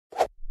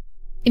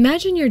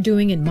Imagine you're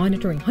doing and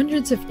monitoring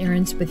hundreds of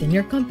errands within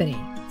your company,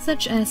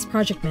 such as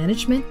project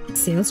management,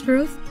 sales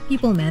growth,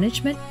 people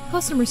management,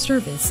 customer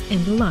service,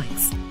 and the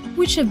likes,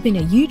 which have been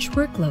a huge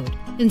workload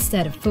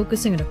instead of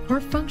focusing on the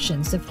core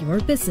functions of your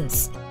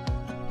business.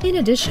 In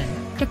addition,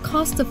 the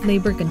cost of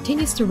labor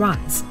continues to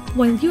rise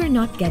while you are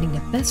not getting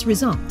the best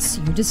results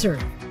you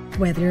deserve,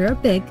 whether you're a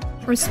big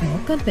or small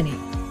company.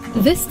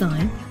 This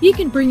time, you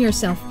can bring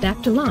yourself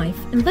back to life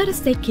and let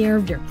us take care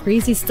of your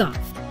crazy stuff.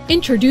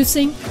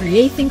 Introducing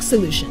CreaThink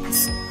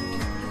Solutions.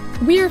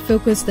 We are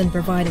focused on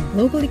providing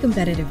globally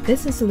competitive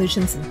business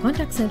solutions and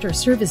contact center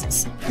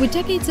services with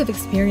decades of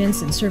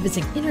experience in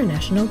servicing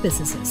international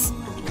businesses.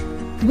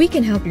 We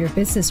can help your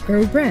business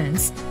grow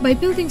brands by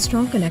building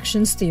strong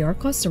connections to your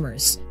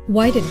customers,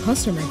 widen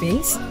customer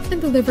base, and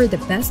deliver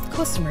the best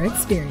customer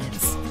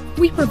experience.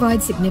 We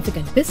provide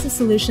significant business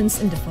solutions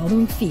in the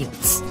following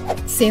fields: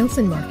 sales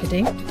and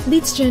marketing,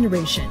 leads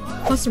generation,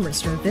 customer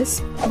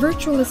service,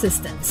 virtual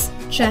assistance,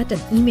 chat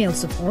and email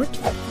support,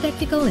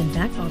 technical and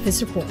back office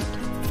support.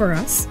 For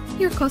us,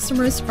 your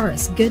customers are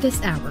as good as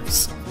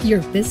ours.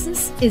 Your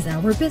business is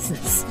our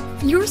business.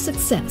 Your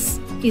success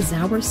is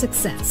our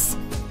success.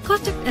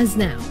 Contact us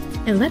now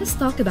and let us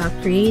talk about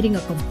creating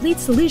a complete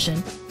solution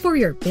for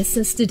your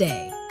business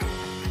today.